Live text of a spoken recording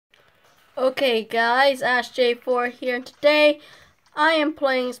Okay guys, AshJ4 here, and today I am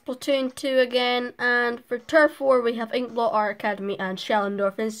playing Splatoon 2 again, and for Turf War we have Inkblot Art Academy and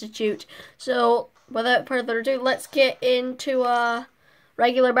Schellendorf Institute. So without further ado, let's get into a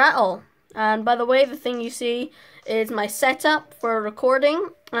regular battle. And by the way, the thing you see is my setup for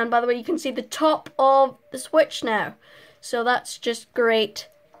recording, and by the way you can see the top of the Switch now. So that's just great.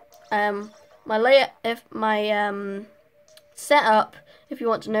 My setup, if you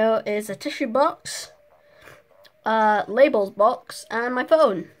want to know, is a tissue box, labels box, and my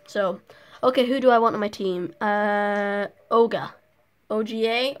phone. So, okay, who do I want on my team? Oga,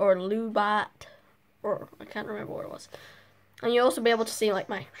 OGA, or Lubat, or I can't remember what it was. And you'll also be able to see like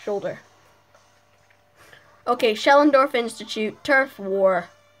my shoulder. Okay, Schellendorf Institute, Turf War.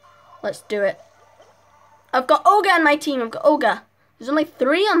 Let's do it. I've got Oga on my team. I've got Oga. There's only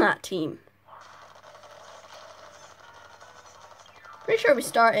 3 on that team. Pretty sure we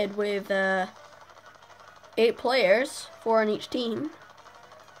started with 8 players, 4 on each team.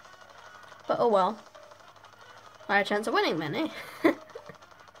 But oh well. I had a chance of winning then, eh?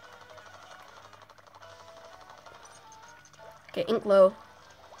 Okay, Inklo.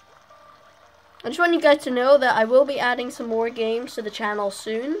 I just want you guys to know that I will be adding some more games to the channel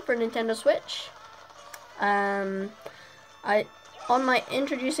soon for Nintendo Switch. On my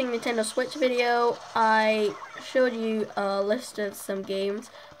introducing Nintendo Switch video, I showed you a list of some games,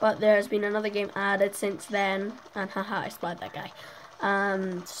 but there's been another game added since then, and haha, I splatted that guy.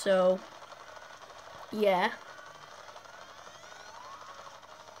 So, yeah.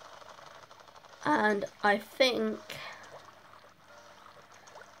 And I think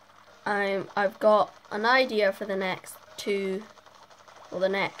I've got an idea for the next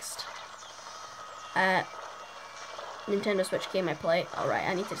Nintendo Switch game I play. Alright,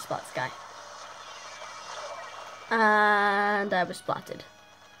 I need to splat this guy. And I was splatted.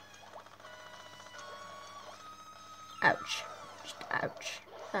 Ouch. Just ouch.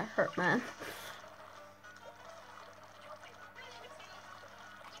 That hurt, man.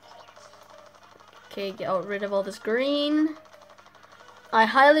 Okay, get rid of all this green. I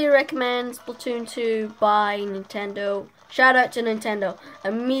highly recommend Splatoon 2 by Nintendo. Shout out to Nintendo.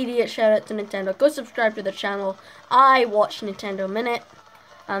 Immediate shout out to Nintendo. Go subscribe to their channel. I watch Nintendo Minute,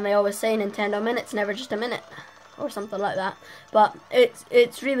 and they always say Nintendo Minute's never just a minute, or something like that. But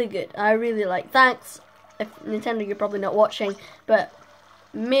it's really good. I really like. Thanks, if Nintendo, you're probably not watching, but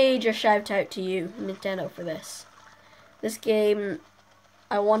major shout out to you, Nintendo, for this. This game,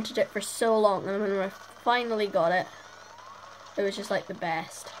 I wanted it for so long, and when I finally got it, it was just like the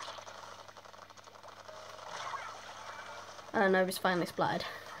best. And I was finally splatted.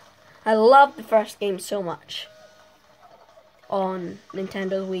 I loved the first game so much on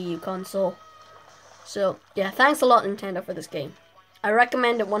Nintendo's Wii U console. So, yeah, thanks a lot, Nintendo, for this game. I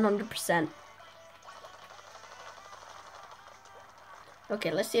recommend it 100%.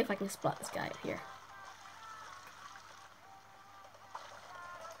 Okay, let's see if I can splat this guy up here.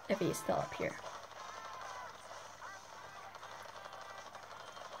 If he's still up here.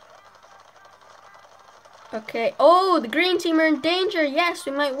 Okay. Oh, the green team are in danger. Yes,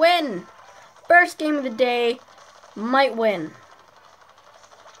 we might win. First game of the day. Might win.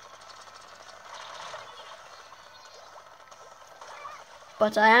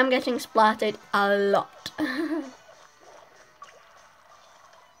 But I am getting splatted a lot.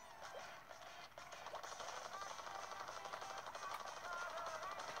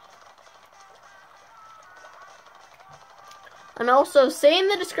 And also, say in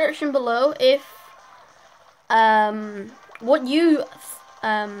the description below if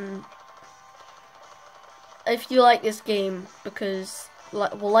if you like this game, because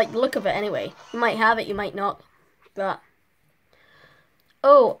like the look of it anyway. You might have it, you might not. But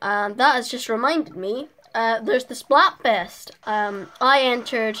oh, and that has just reminded me. There's the Splatfest. I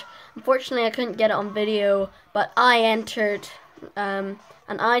entered. Unfortunately, I couldn't get it on video, but I entered, and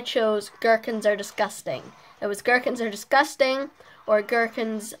I chose Gherkins Are Disgusting. It was Gherkins Are Disgusting, or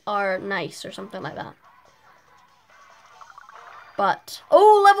Gherkins Are Nice, or something like that. But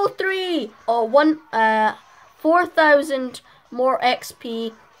oh, level 3! Oh, 4,000 more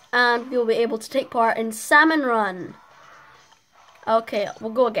XP, and you'll be able to take part in Salmon Run. Okay,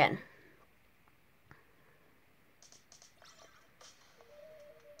 we'll go again.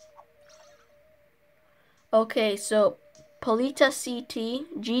 Okay, so Polita CT,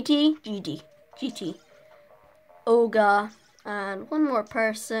 GT, Oga, and one more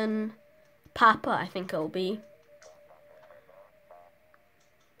person, Papa, I think it'll be.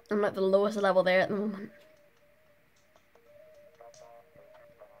 I'm at the lowest level there at the moment.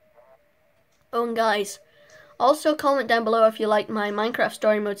 Oh, and guys, Also, comment down below if you liked my Minecraft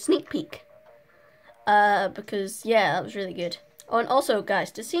Story Mode sneak peek. Because, yeah, that was really good. Oh, and also,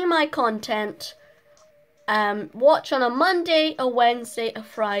 guys, to see my content, watch on a Monday, a Wednesday, a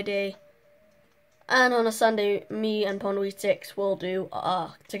Friday, and on a Sunday, me and Pond6 will do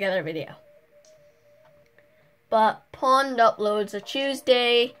a together video. But Pond uploads a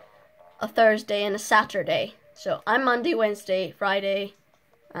Tuesday, a Thursday, and a Saturday. So I'm Monday, Wednesday, Friday,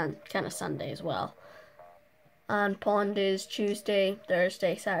 and kind of Sunday as well. And Pond is Tuesday,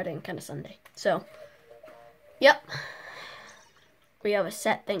 Thursday, Saturday, and kind of Sunday. So, yep. We have a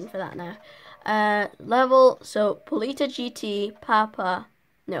set thing for that now. Level, so Polita GT, Papa,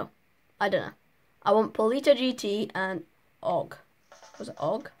 no, I don't know. I want Polita GT and Og. Was it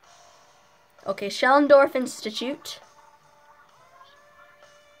Og? Okay, Schellendorf Institute.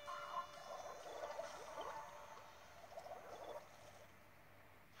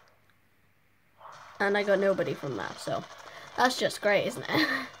 And I got nobody from that, so that's just great, isn't it?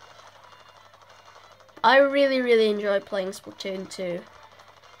 I really enjoy playing Splatoon 2.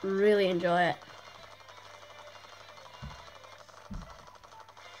 Really enjoy it.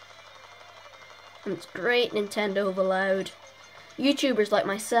 And it's great Nintendo have allowed YouTubers like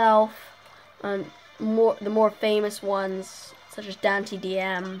myself and the more famous ones such as Dante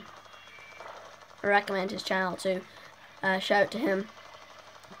DM. I recommend his channel too. Shout out to him.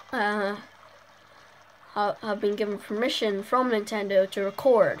 Have been given permission from Nintendo to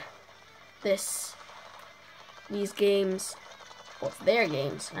record these games. Well, it's their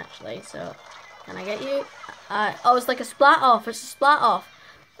games actually. So, can I get you? Oh, it's like a splat off. It's a splat off,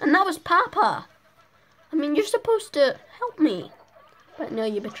 and that was Papa. I mean, you're supposed to help me, but no,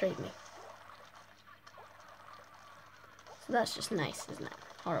 you betrayed me. So that's just nice, isn't it?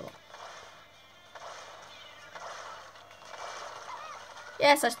 Horrible.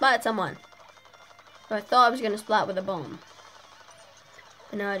 Yes, I splatted someone. So I thought I was going to splat with a bomb.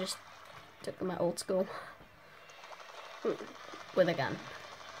 But no, I just took them at old school. With a gun.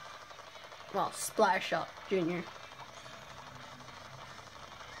 Well, splatter shot, Junior.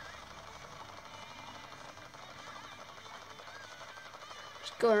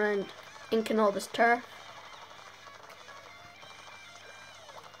 Just go around inking all this turf.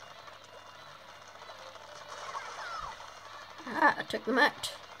 Ah, I took them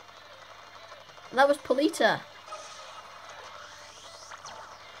out. That was Polita.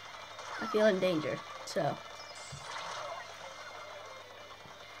 I feel in danger, so.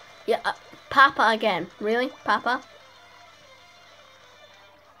 Yeah, Papa again. Really? Papa?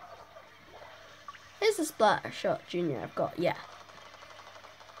 Here's the splatter shot, Junior, I've got. Yeah.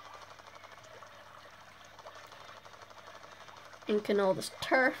 Inking all this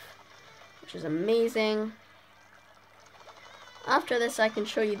turf, which is amazing. After this, I can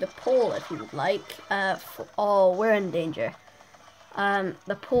show you the pole if you would like. Oh, we're in danger.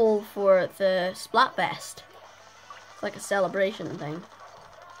 The pole for the Splatfest. It's like a celebration thing.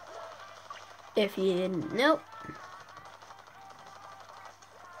 If you didn't know.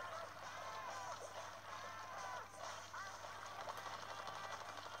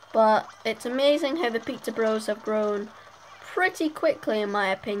 But it's amazing how the Pizza Bros have grown pretty quickly, in my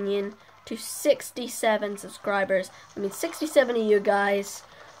opinion, to 67 subscribers. I mean, 67 of you guys.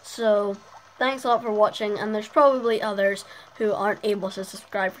 So, thanks a lot for watching. And there's probably others who aren't able to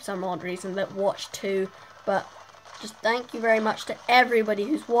subscribe for some odd reason that watch too. But just thank you very much to everybody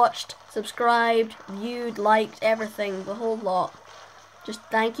who's watched, subscribed, viewed, liked, everything, the whole lot. Just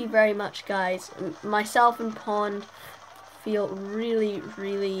thank you very much, guys. And myself and Pond feel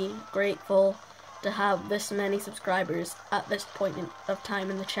really grateful to have this many subscribers at this point of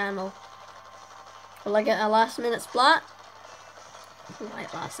time in the channel. Will I get a last minute splat?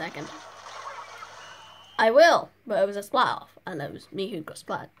 Right, last second. I will, but it was a splat off, and it was me who got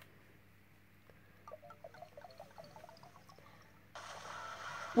splat.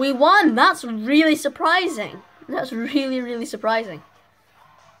 We won! That's really surprising. That's really surprising.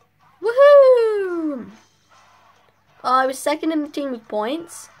 Woohoo! Oh, I was second in the team with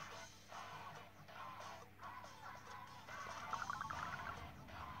points.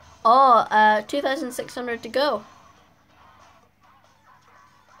 Oh, 2,600 to go.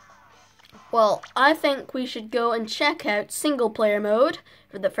 Well, I think we should go and check out single player mode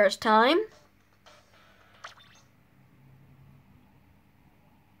for the first time.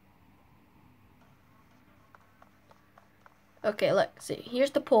 Okay, look, see,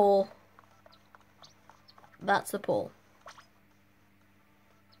 here's the pole. That's the pole.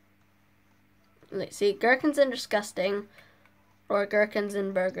 Let's see, gherkins are disgusting, or gherkins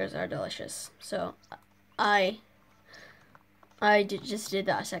and burgers are delicious. So, I just did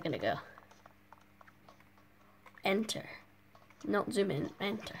that a second ago. enter. Not zoom in,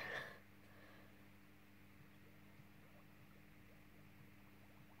 enter.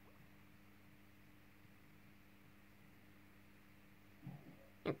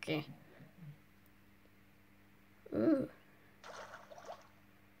 Okay. Ooh.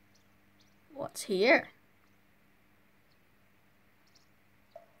 What's here?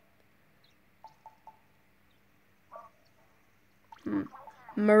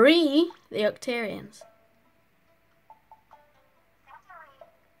 Marie, the Octarians.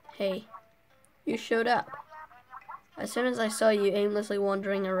 Hey, you showed up. As soon as I saw you aimlessly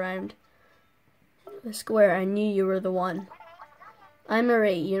wandering around the square, I knew you were the one. I'm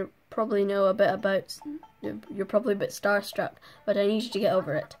Marie. You probably know a bit about... You're probably a bit starstruck, but I need you to get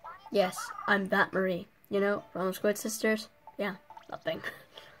over it. Yes, I'm that Marie. You know, from the Squid Sisters? Yeah, that thing.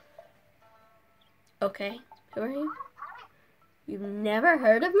 Okay, who are you? You've never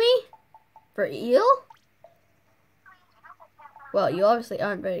heard of me? For eel? Well, you obviously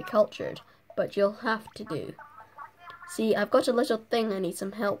aren't very cultured, but you'll have to do. See, I've got a little thing I need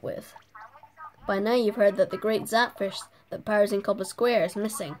some help with. By now you've heard that the great zapfish that powers in Cobble Square is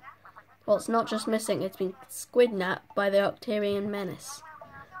missing. Well, it's not just missing, it's been squidnapped by the Octarian menace.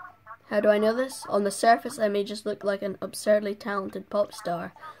 How do I know this? On the surface I may just look like an absurdly talented pop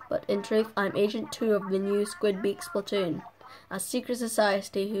star, but in truth I'm Agent 2 of the new Squidbeak Splatoon, a secret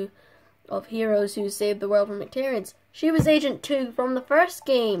society of heroes who saved the world from Octarians. She was Agent 2 from the first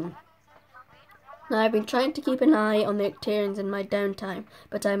game. Now I've been trying to keep an eye on the Octarians in my downtime,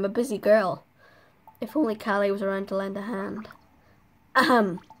 but I'm a busy girl. If only Callie was around to lend a hand.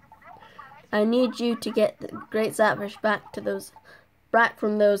 Ahem. I need you to get the great Zapfish back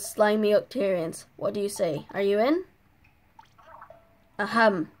from those slimy Octarians. What do you say? Are you in?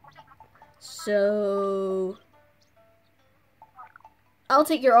 Ahem. So... I'll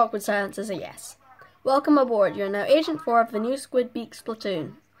take your awkward silence as a yes. Welcome aboard. You're now Agent 4 of the new Squidbeak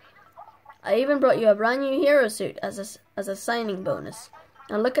Splatoon. I even brought you a brand new hero suit as a signing bonus.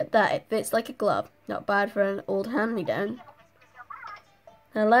 And look at that, it fits like a glove. Not bad for an old hand-me-down.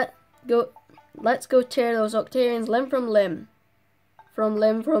 Now let's go tear those Octarians limb from limb.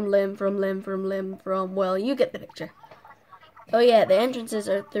 Well, you get the picture. Oh yeah, the entrances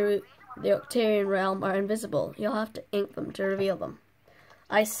are through the Octarian realm are invisible. You'll have to ink them to reveal them.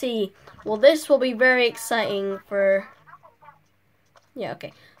 I see. Well, this will be very exciting for... Yeah,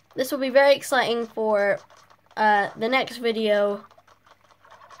 okay. This will be very exciting for the next video.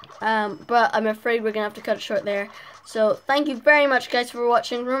 But I'm afraid we're going to have to cut it short there. So, thank you very much, guys, for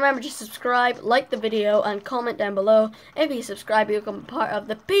watching. Remember to subscribe, like the video, and comment down below. If you subscribe, you'll become part of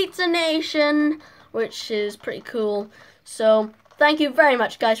the Pizza Nation, which is pretty cool. So, thank you very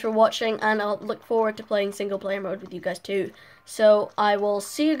much, guys, for watching, and I'll look forward to playing single-player mode with you guys, too. So, I will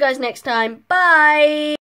see you guys next time. Bye!